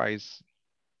sacrifice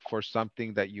for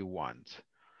something that you want,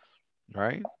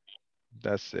 right?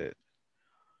 That's it.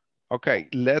 Okay,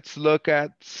 let's look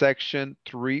at section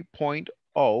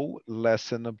 3.0,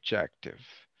 lesson objective.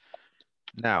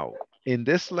 Now, in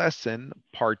this lesson,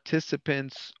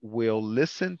 participants will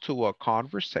listen to a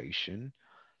conversation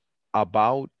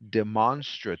about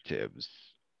demonstratives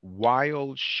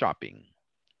while shopping.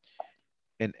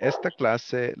 En esta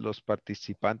clase, los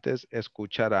participantes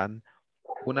escucharán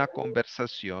una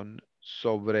conversación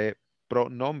sobre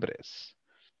pronombres,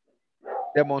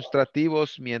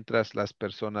 demostrativos mientras las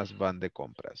personas van de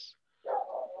compras.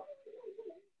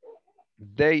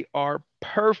 They are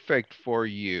perfect for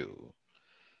you.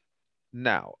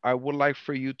 Now, I would like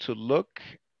for you to look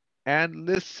and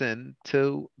listen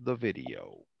to the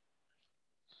video.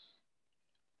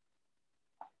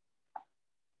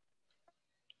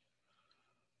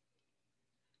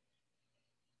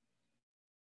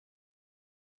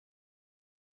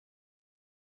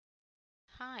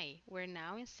 Hi, we're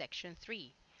now in section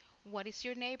 3. What is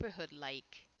your neighborhood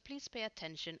like? Please pay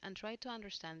attention and try to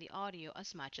understand the audio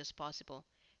as much as possible.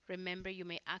 Remember, you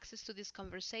may access to this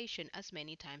conversation as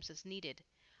many times as needed.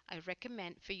 I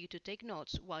recommend for you to take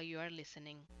notes while you are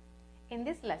listening. In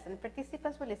this lesson,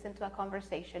 participants will listen to a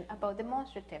conversation about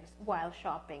demonstratives while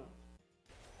shopping.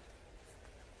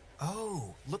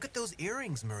 Oh, look at those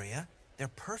earrings, Maria. They're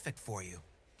perfect for you.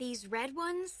 These red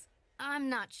ones? I'm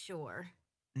not sure.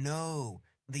 No,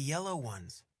 the yellow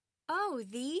ones. Oh,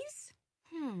 these?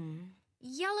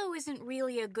 Yellow isn't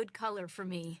really a good color for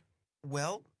me.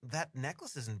 Well, that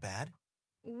necklace isn't bad.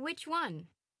 Which one?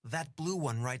 That blue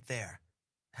one right there.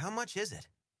 How much is it?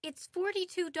 It's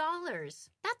 $42.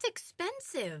 That's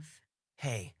expensive.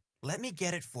 Hey, let me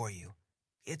get it for you.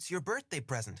 It's your birthday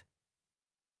present.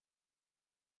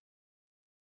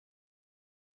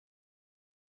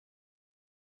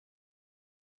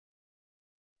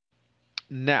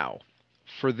 Now,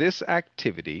 for this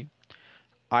activity,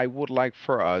 I would like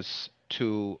for us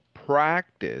to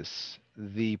practice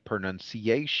the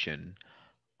pronunciation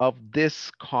of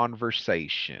this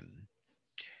conversation.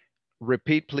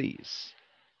 Repeat, please.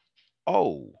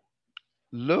 Oh,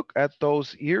 look at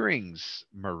those earrings,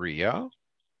 Maria.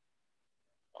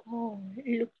 Oh,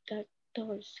 look at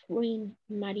those green,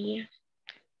 Maria.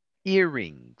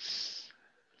 Earrings.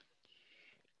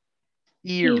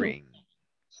 Earring.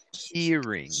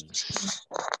 Earrings.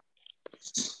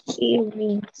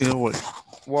 Earrings.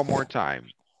 One more time.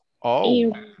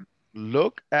 Oh,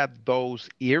 look at those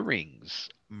earrings,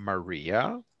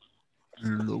 Maria.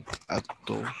 Look at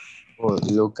those. Oh,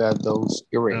 look at those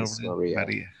earrings, Maria.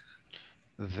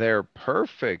 They're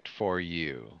perfect for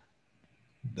you.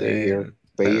 They're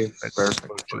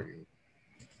perfect for you.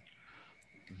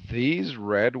 These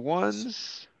red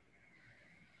ones?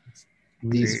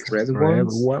 These red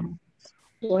ones?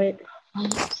 What?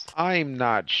 I'm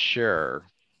not sure.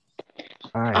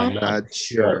 I'm not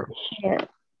sure.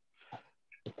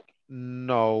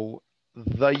 No,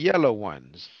 the yellow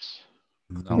ones.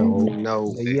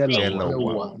 No, the yellow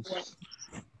ones.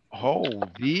 Oh,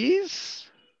 these?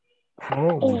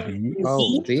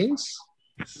 These?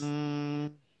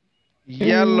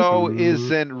 Yellow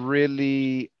isn't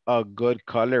really a good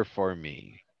color for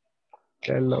me.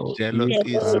 Yellow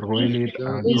is really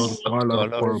a good color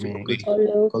for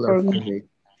me.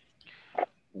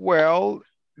 Well,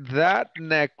 that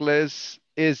necklace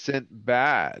isn't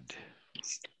bad.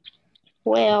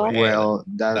 Well,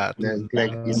 that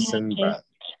necklace isn't bad.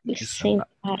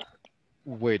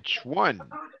 Which one?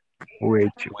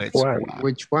 Which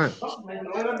one?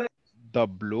 The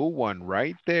blue one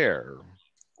right there.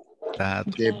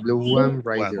 The blue one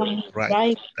right there.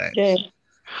 Right there.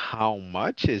 How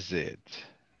much is it?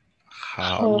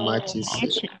 How much is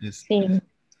it? Sí.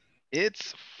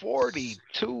 It's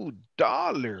 $42.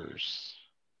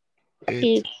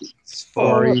 It's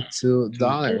 $42.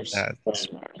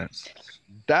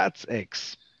 That's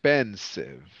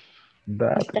expensive.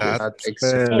 That's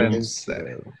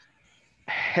expensive.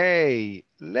 Hey,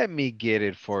 let me get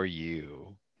it for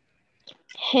you.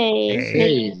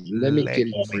 Hey, Let me get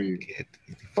it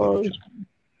for you.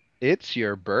 It's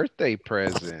your birthday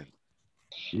present.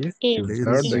 It's your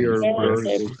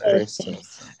birthday present.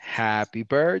 Happy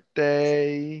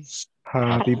birthday.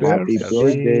 Happy Happy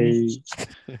birthday.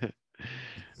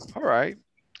 All right.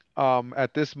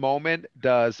 At this moment,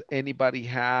 does anybody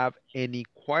have any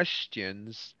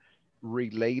questions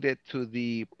related to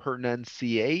the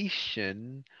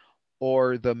pronunciation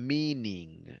or the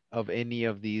meaning of any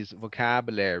of these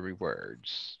vocabulary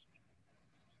words?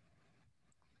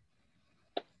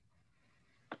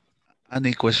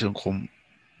 Any question con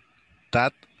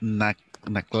that na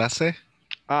clase?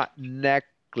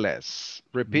 Necklace.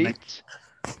 Repeat.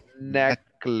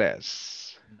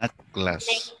 Necklace.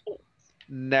 Necklace.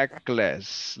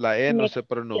 Necklace. La E no se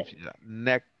pronuncia.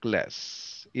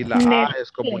 Necklace. Y la A es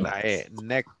como una E.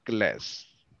 Necklace.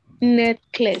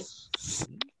 Necklace.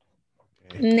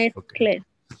 Necklace.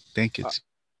 Thank you.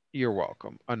 You're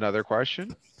welcome. Another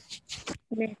question?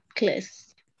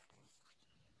 Necklace.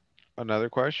 Another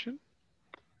question?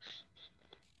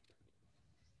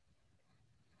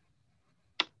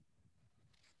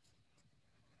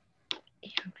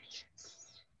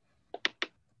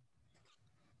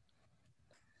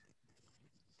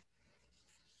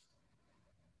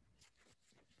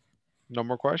 No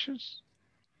more questions?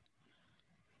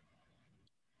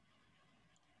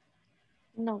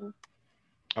 No.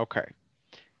 Okay.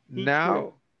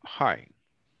 Now, hi.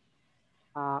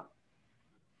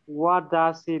 What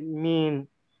does it mean?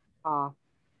 The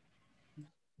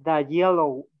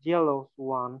yellow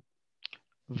one.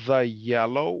 The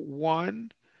yellow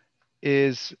one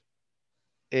is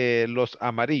los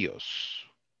amarillos.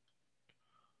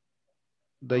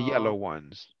 The yellow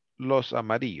ones. Los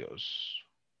amarillos.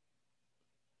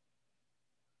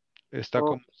 Está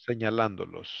como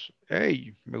señalándolos.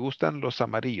 Hey, me gustan los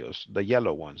amarillos. The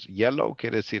yellow ones. Yellow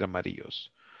quiere decir amarillos.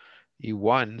 Y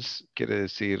ones quiere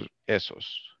decir esos.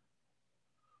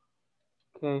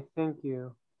 Okay, thank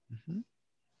you.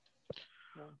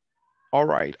 All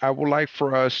right. I would like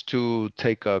for us to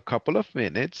take a couple of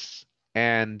minutes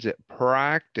and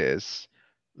practice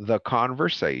the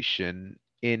conversation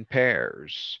in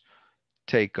pairs.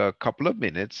 Take a couple of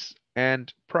minutes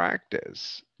and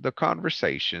practice the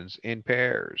conversations in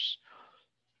pairs.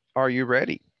 Are you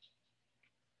ready?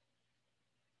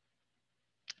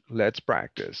 Let's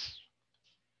practice.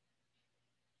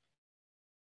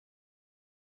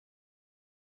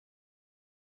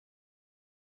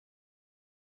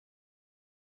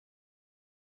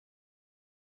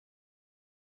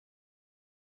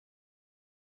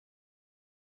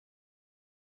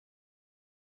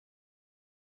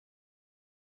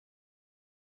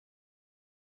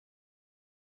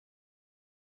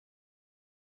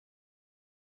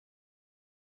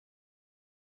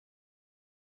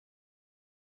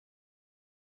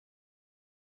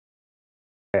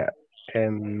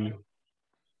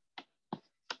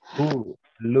 Who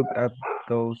look at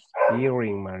those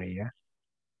earrings, Maria?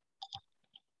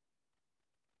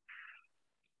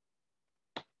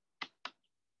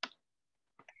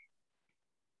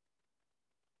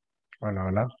 Hola,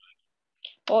 hola.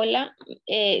 Hola,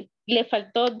 le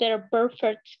faltó they're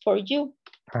perfect for you.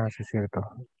 Ah, sí, es cierto.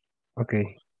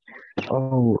 Okay.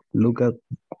 Oh, look at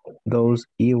those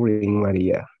earrings,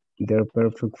 Maria. They're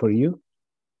perfect for you?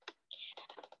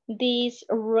 These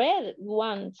red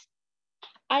ones,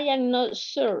 I am not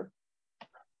sure.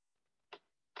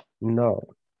 No,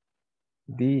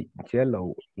 the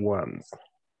yellow ones.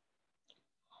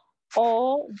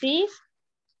 Oh, this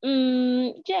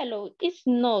yellow is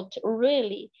not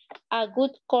really a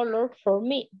good color for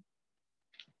me.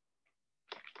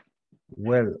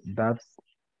 Well, that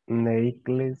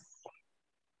necklace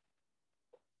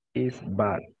is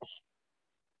bad.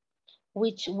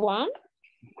 Which one?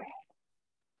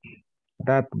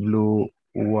 That blue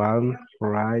one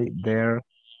right there.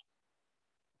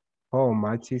 How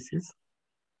much is it?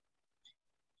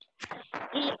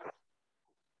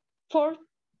 $42.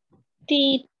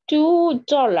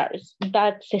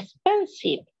 That's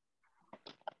expensive.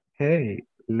 Hey,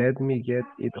 let me get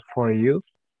it for you.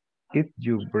 It's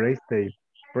your birthday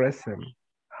present.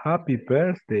 Happy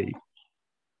birthday.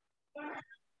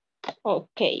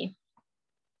 Okay.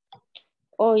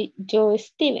 Oh, yo,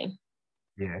 Steven.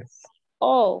 Yes.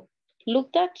 Oh,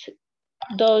 look at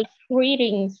Those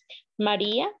readings,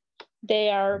 Maria, they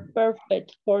are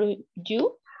perfect for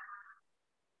you.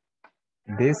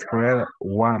 These red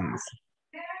ones,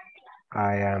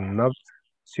 I am not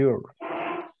sure.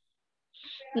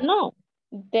 No,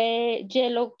 the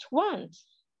yellow ones.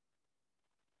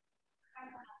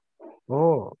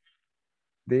 Oh,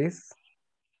 this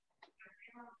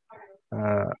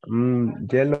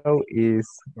yellow is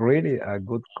really a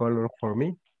good color for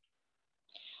me.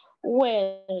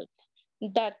 Well,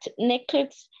 that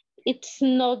necklace, it's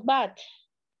not bad.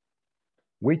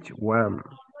 Which one?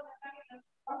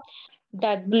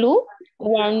 That blue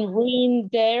one ring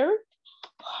there,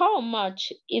 how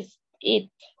much is it?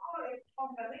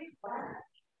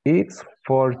 It's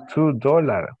for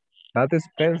 $2. That's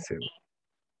expensive.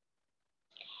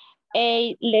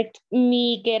 Hey, let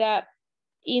me get up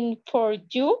in for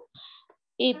you.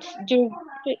 It's your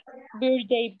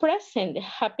birthday present.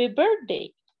 Happy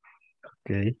birthday.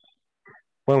 Okay.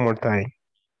 One more time.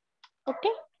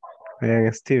 Okay. I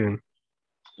am Steven.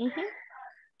 Mhm.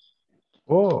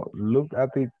 Oh, look at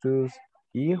those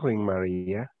earrings,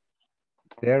 Maria.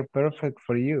 They're perfect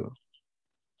for you.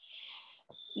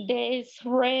 These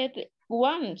red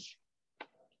ones.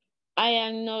 I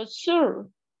am not sure.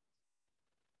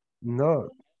 No,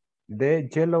 the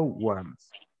yellow ones.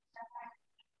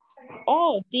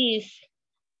 Oh, this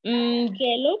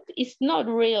yellow is not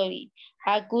really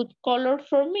a good color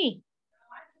for me.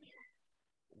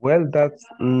 Well, that's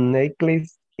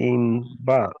necklace in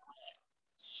bag.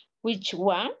 Which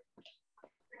one?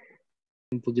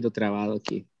 Un poquito trabado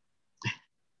aquí.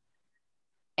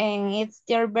 And it's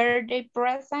your birthday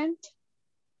present.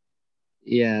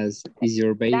 Yes, is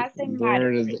your Doesn't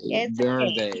matter. birthday, It's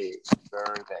okay.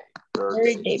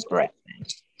 Birthday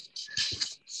present.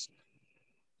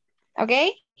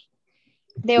 Okay.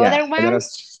 The Yeah, other one.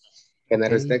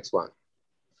 Generous next one.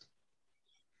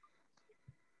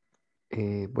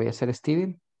 Voy a ser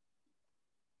Steven.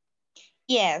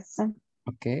 Yes.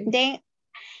 Okay. Then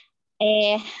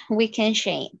we can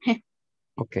change.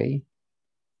 Okay.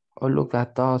 Oh, look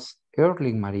at those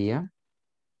earring, Maria.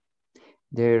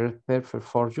 They're perfect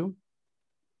for you.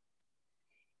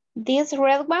 These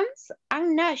red ones,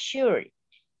 I'm not sure.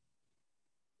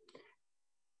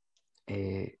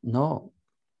 No,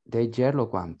 the yellow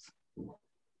ones.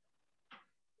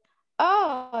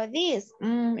 Oh, this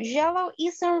yellow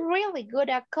isn't really good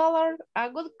a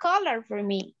good color for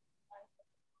me.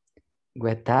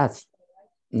 With that,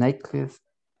 necklace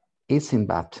isn't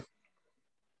bad.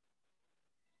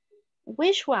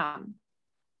 Which one?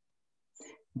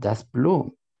 That's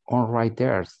blue on right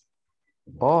there.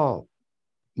 Oh,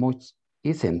 much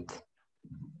isn't.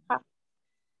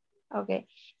 Okay.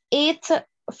 It's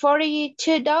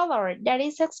 $42. That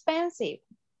is expensive.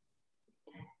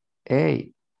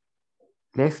 Hey,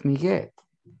 let me get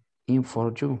in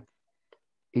for you.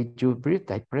 It's your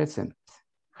birthday present.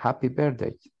 Happy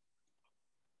birthday.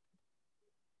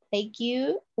 Thank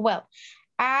you. Well,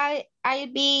 I'll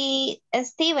be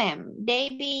Steven.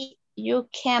 Maybe you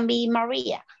can be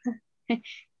Maria.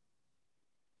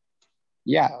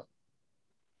 Yeah.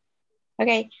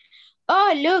 Okay.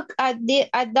 Oh, look at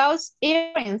those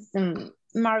earrings,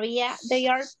 Maria. They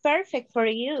are perfect for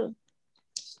you.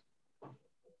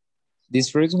 This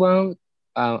first one,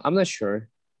 I'm not sure.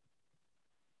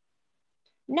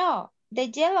 No, the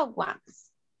yellow ones.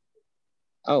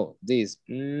 Oh, this.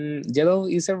 Yellow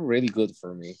is a really good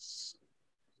for me.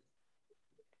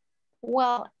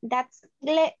 Well, that's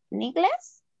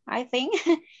necklace, I think.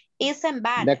 Isn't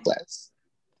bad. Necklace.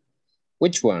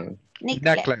 Which one?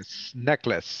 Necklace.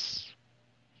 Necklace.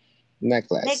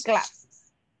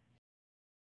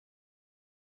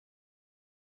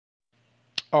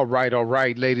 All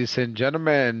right, ladies and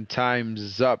gentlemen,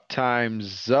 time's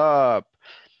up.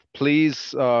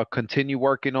 Please continue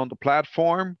working on the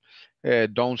platform.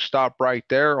 Don't stop right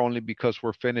there only because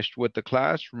we're finished with the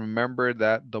class. Remember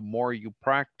that the more you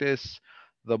practice,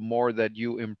 the more that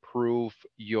you improve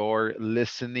your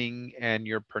listening and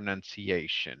your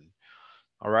pronunciation.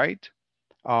 All right.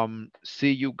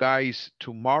 See you guys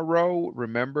tomorrow.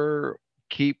 Remember,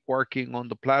 keep working on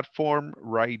the platform.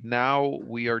 Right now,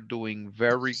 we are doing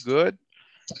very good.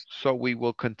 So we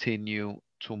will continue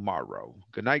tomorrow.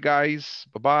 Good night, guys.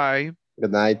 Bye-bye.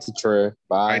 Good night, teacher.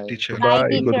 Bye. Bye, teacher. Goodbye.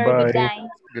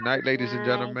 Good night, ladies and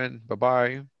gentlemen.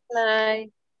 Bye-bye.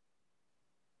 Night.